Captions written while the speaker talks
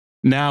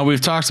Now,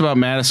 we've talked about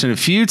Mattison a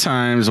few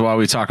times while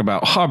we talk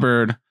about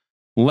Hubbard.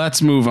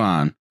 Let's move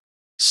on.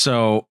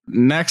 So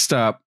next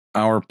up,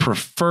 our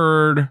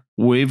preferred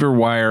waiver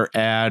wire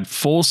ad,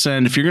 full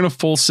send. If you're going to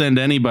full send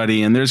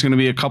anybody, and there's going to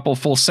be a couple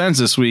full sends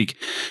this week,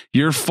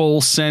 you're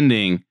full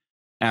sending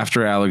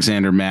after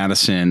Alexander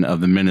Mattison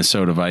of the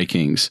Minnesota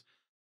Vikings.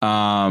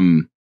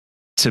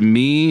 To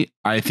me,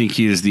 I think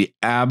he is the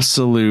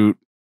absolute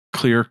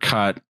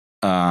clear-cut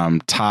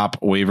top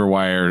waiver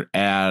wire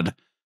ad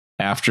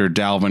after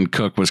Dalvin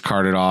Cook was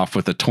carted off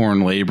with a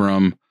torn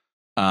labrum.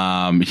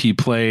 He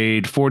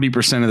played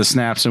 40% of the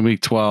snaps in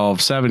week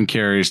 12, 7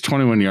 carries,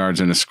 21 yards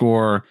and a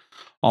score.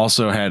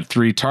 Also had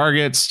 3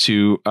 targets,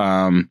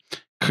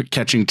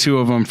 catching 2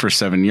 of them for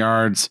 7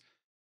 yards.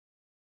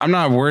 I'm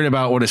not worried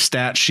about what a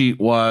stat sheet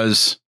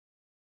was,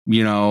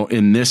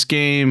 in this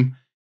game.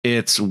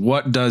 It's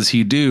what does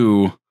he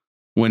do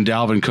when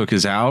Dalvin Cook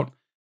is out?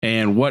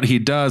 And what he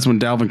does when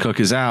Dalvin Cook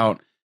is out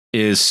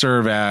is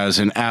serve as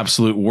an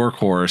absolute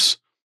workhorse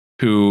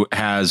who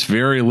has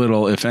very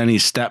little, if any,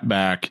 step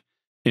back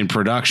in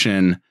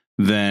production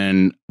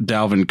than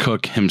Dalvin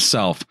Cook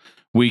himself.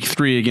 Week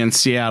 3 against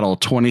Seattle,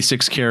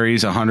 26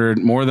 carries,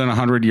 more than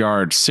 100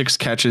 yards, 6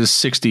 catches,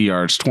 60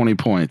 yards, 20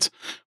 points.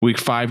 Week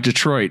 5,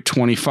 Detroit,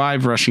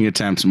 25 rushing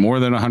attempts, more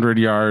than 100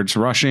 yards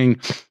rushing,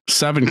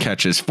 7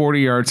 catches,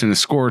 40 yards and a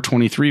score,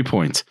 23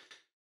 points.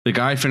 The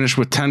guy finished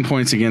with 10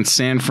 points against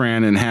San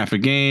Fran in half a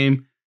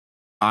game.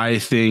 I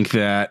think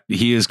that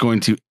he is going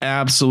to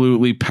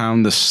absolutely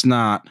pound the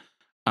snot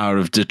out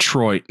of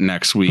Detroit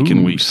next week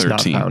in week 13.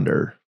 Snot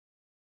pounder.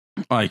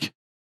 Like,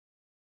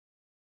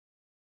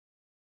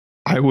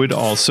 I would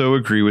also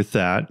agree with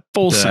that.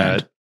 Full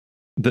send.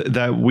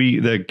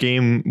 The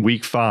game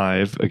week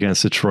 5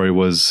 against Detroit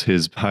was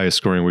his highest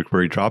scoring week,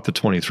 where he dropped the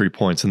 23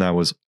 points, and that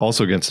was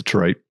also against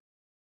Detroit.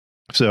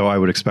 So I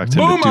would expect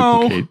him to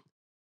duplicate.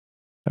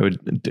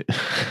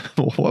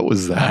 What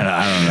was that?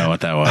 I don't know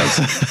what that was.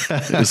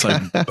 It's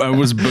like it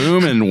was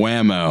boom and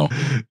whammo.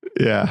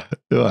 Yeah,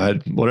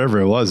 whatever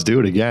it was, do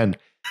it again.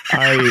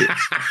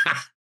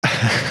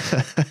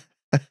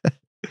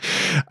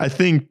 I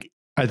think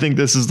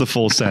this is the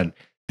full send.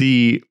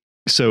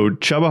 So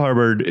Chuba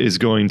Hubbard is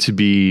going to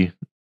be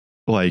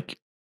like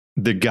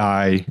the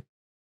guy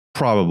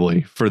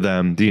probably for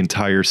them the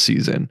entire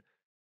season.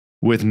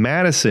 With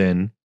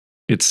Mattison,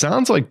 it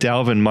sounds like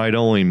Dalvin might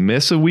only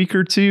miss a week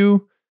or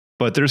two,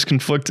 but there's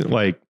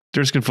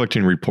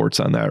conflicting reports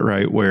on that,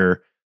 right?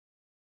 Where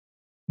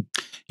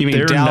you mean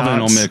Dalvin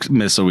will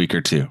miss a week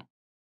or two?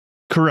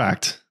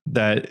 Correct.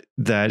 That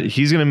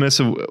he's going to miss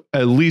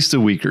at least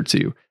a week or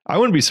two. I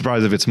wouldn't be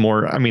surprised if it's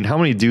more. I mean, how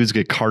many dudes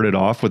get carted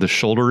off with a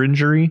shoulder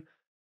injury?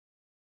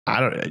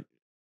 I don't.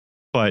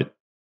 But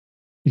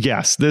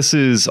yes, this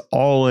is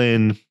all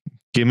in.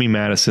 Give me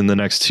Madison the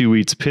next 2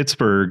 weeks.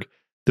 Pittsburgh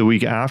the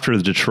week after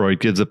the Detroit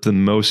gives up the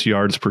most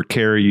yards per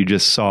carry. You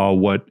just saw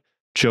what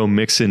Joe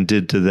Mixon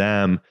did to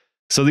them.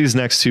 So these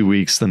next 2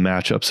 weeks, the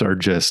matchups are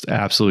just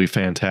absolutely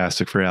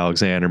fantastic for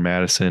Alexander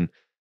Mattison.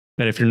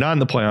 And if you're not in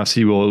the playoffs,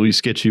 he will at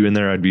least get you in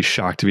there. I'd be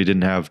shocked if he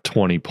didn't have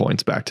 20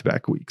 points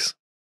back-to-back weeks.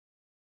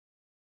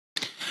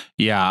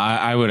 Yeah,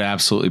 I would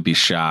absolutely be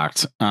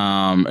shocked.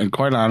 And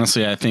quite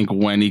honestly, I think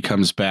when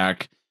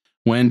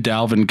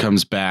Dalvin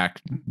comes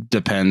back,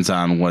 depends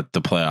on what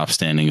the playoff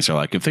standings are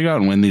like. If they go out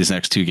and win these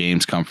next 2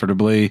 games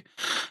comfortably,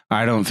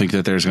 I don't think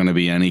that there's going to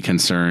be any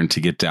concern to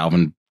get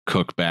Dalvin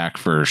Cook back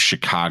for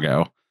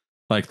Chicago.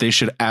 Like, they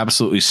should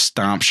absolutely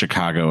stomp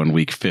Chicago in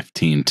week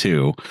 15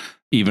 too,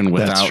 even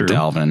without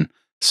Dalvin.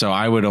 So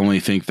I would only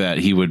think that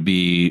he would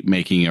be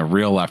making a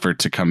real effort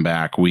to come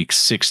back week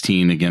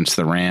 16 against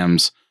the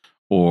Rams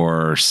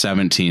or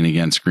 17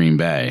 against Green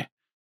Bay.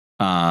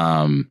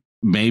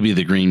 Maybe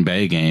the Green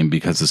Bay game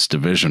because it's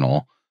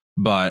divisional,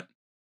 but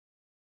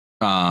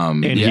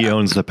he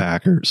owns the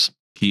Packers.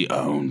 He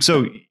owns.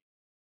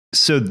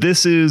 So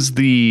this is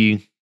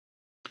the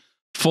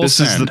full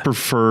send.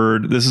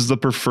 This is the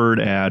preferred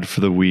ad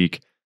for the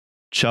week.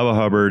 Chuba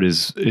Hubbard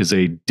is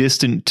a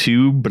distant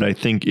 2, but I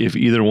think if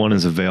either one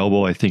is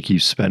available, I think you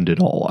spend it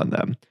all on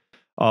them.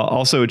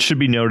 Also, it should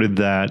be noted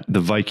that the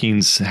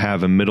Vikings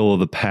have a middle of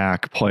the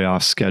pack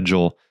playoff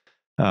schedule.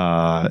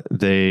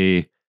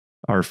 They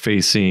are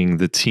facing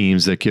the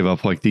teams that give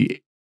up like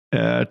the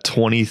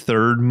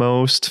 23rd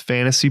most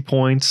fantasy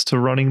points to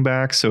running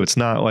back. So it's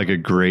not like a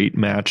great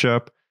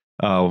matchup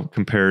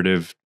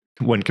comparative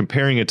when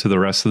comparing it to the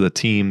rest of the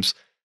teams.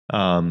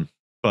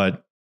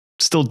 But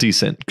still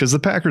decent because the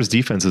Packers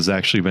defense has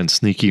actually been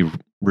sneaky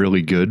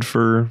really good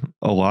for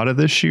a lot of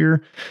this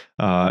year.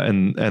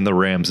 And the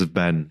Rams have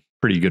been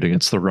pretty good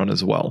against the run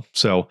as well.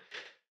 So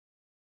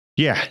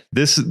yeah,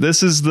 this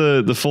is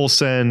the full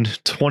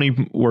send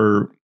 20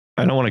 where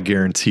I don't want to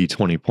guarantee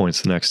 20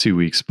 points the next 2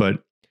 weeks,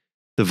 but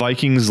the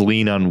Vikings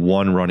lean on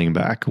one running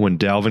back. When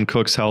Dalvin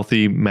Cook's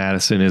healthy,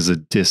 Mattison is a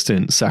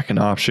distant second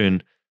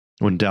option.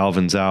 When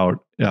Dalvin's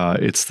out,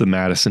 it's the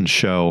Mattison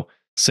show.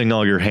 Sing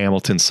all your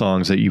Hamilton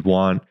songs that you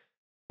want.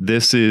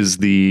 This is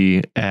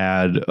the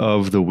ad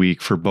of the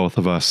week for both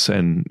of us,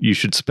 and you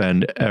should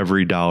spend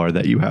every dollar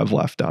that you have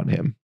left on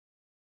him.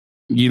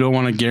 you don't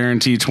want to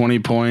guarantee 20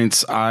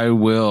 points. I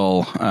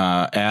will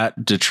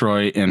at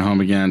Detroit and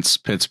home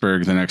against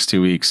Pittsburgh the next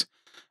 2 weeks.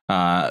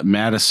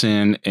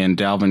 Mattison and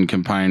Dalvin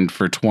combined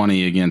for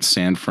 20 against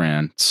San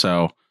Fran.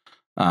 So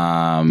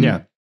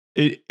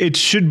it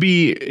should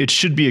be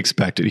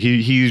expected.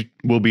 He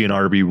will be an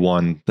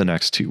RB1 the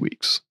next 2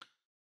 weeks.